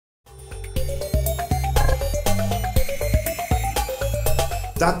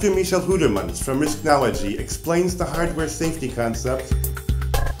Dr. Michel Hudermans from Risknology explains the hardware safety concept,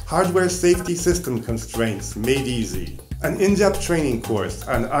 hardware safety system constraints made easy, an in-depth training course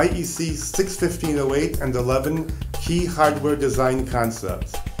on IEC 61508 and 11 key hardware design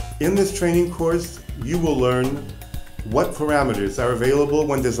concepts. In this training course, you will learn what parameters are available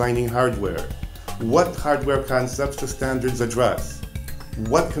when designing hardware, what hardware concepts the standards address,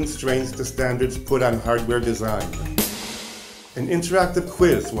 what constraints the standards put on hardware design. An interactive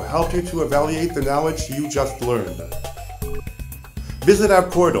quiz will help you to evaluate the knowledge you just learned. Visit our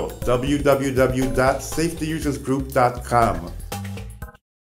portal, www.safetyusersgroup.com.